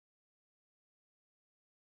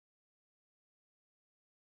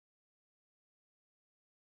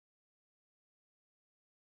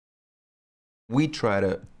We try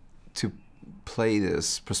to play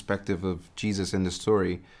this perspective of Jesus in the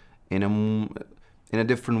story in a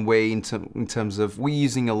different way in terms of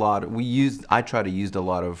I try to use a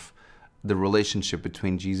lot of the relationship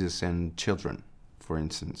between Jesus and children, for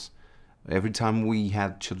instance. Every time we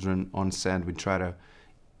had children on set, we try to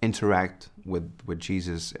interact with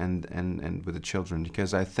Jesus and with the children,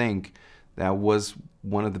 because I think that was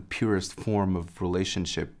one of the purest form of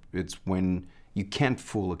relationship. It's when you can't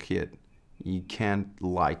fool a kid, you can't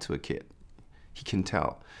lie to a kid, he can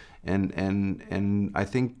tell, and I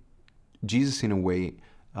think Jesus in a way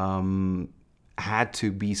had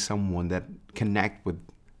to be someone that connect with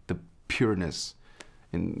the pureness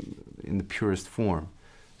in the purest form.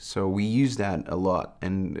 So we use that a lot,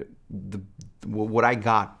 and what I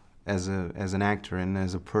got as an actor and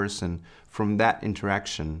as a person from that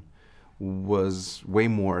interaction was way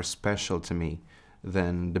more special to me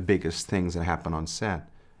than the biggest things that happen on set.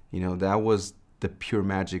 You know, that was the pure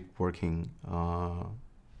magic working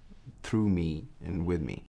through me and with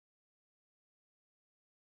me.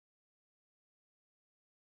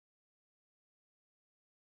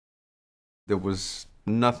 There was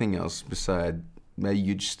nothing else beside a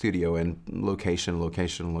huge studio and location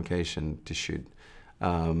to shoot.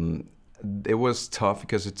 It was tough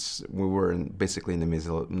because we were basically in the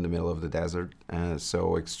middle of the desert,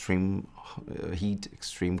 so extreme heat,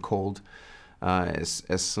 extreme cold. As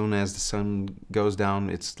soon as the sun goes down,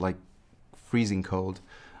 it's like freezing cold,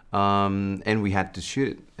 and we had to shoot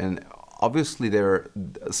it. And obviously, there are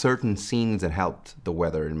certain scenes that helped the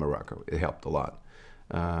weather in Morocco. It helped a lot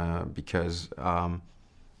because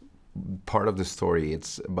part of the story,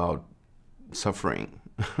 it's about suffering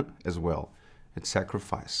as well. It's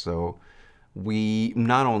sacrifice. So we,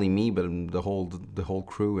 not only me, but the whole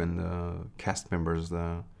crew and the cast members,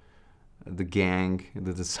 the gang,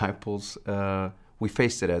 the disciples, we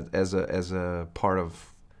faced it as a part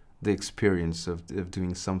of the experience of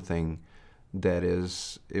doing something that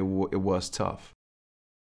it was tough.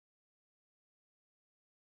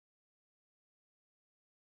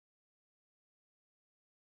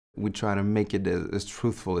 We try to make it as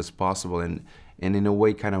truthful as possible, and in a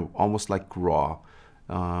way kind of almost like raw.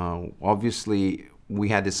 Obviously, we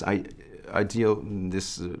had this ideal,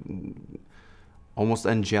 this almost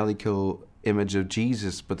angelical image of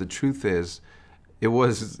Jesus, but the truth is, it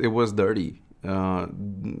was dirty.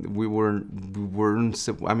 We weren't.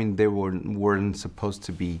 I mean, they weren't supposed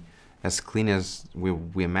to be as clean as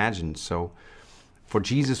we imagined. So, for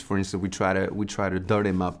Jesus, for instance, we try to dirt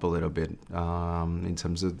him up a little bit in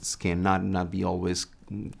terms of the skin, not be always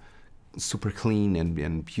super clean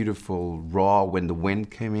and beautiful, raw. When the wind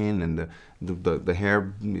came in and the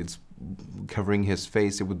hair it's covering his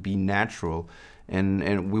face, it would be natural,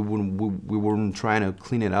 and we weren't trying to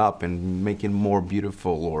clean it up and make it more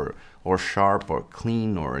beautiful or sharp or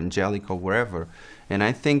clean or angelic or wherever. And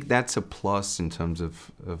I think that's a plus in terms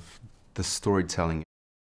of the storytelling.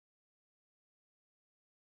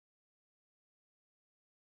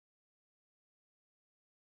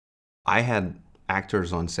 I had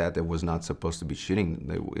actors on set that was not supposed to be shooting.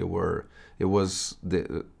 It was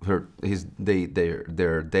their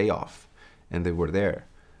day off, and they were there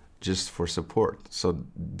just for support. So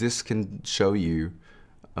this can show you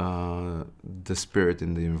the spirit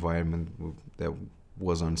in the environment that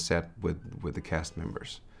was on set with the cast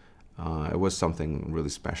members. It was something really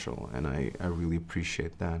special, and I really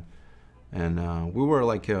appreciate that. And we were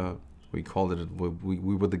like we called it,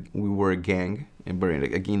 we were a gang, but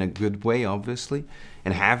again, a good way, obviously.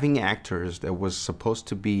 And having actors that was supposed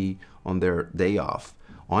to be on their day off,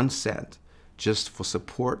 on set, just for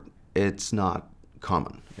support, it's not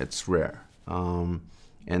common, it's rare. And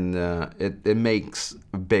it makes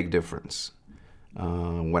a big difference.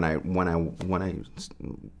 When I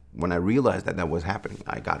realized that was happening,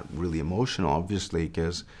 I got really emotional, obviously,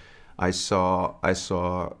 because I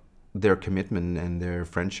saw their commitment and their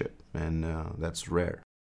friendship, and that's rare.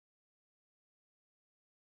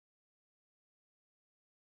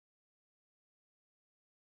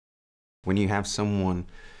 When you have someone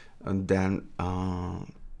then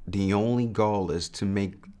the only goal is to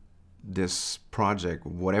make this project,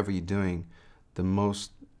 whatever you're doing, the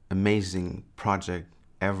most amazing project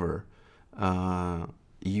ever,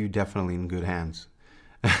 you definitely in good hands.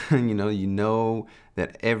 You know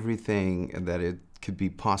that everything that it could be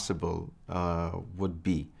possible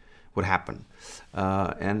would happen,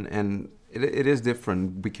 and it is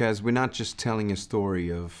different because we're not just telling a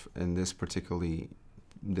story of, in this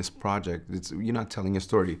project, you're not telling a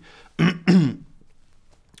story,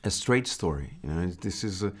 a straight story. This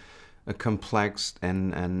is a complex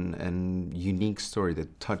and unique story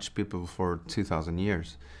that touched people for 2,000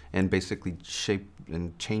 years, and basically shape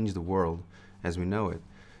and change the world as we know it.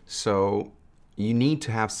 So you need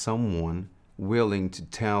to have someone willing to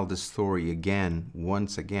tell the story again,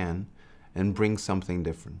 once again, and bring something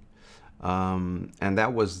different. And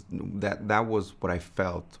that was what I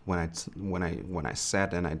felt when I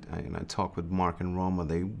sat and I talked with Mark and Roma.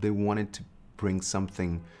 They wanted to bring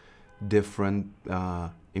something different,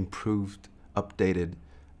 improved, updated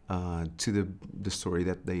to the story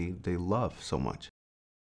that they love so much.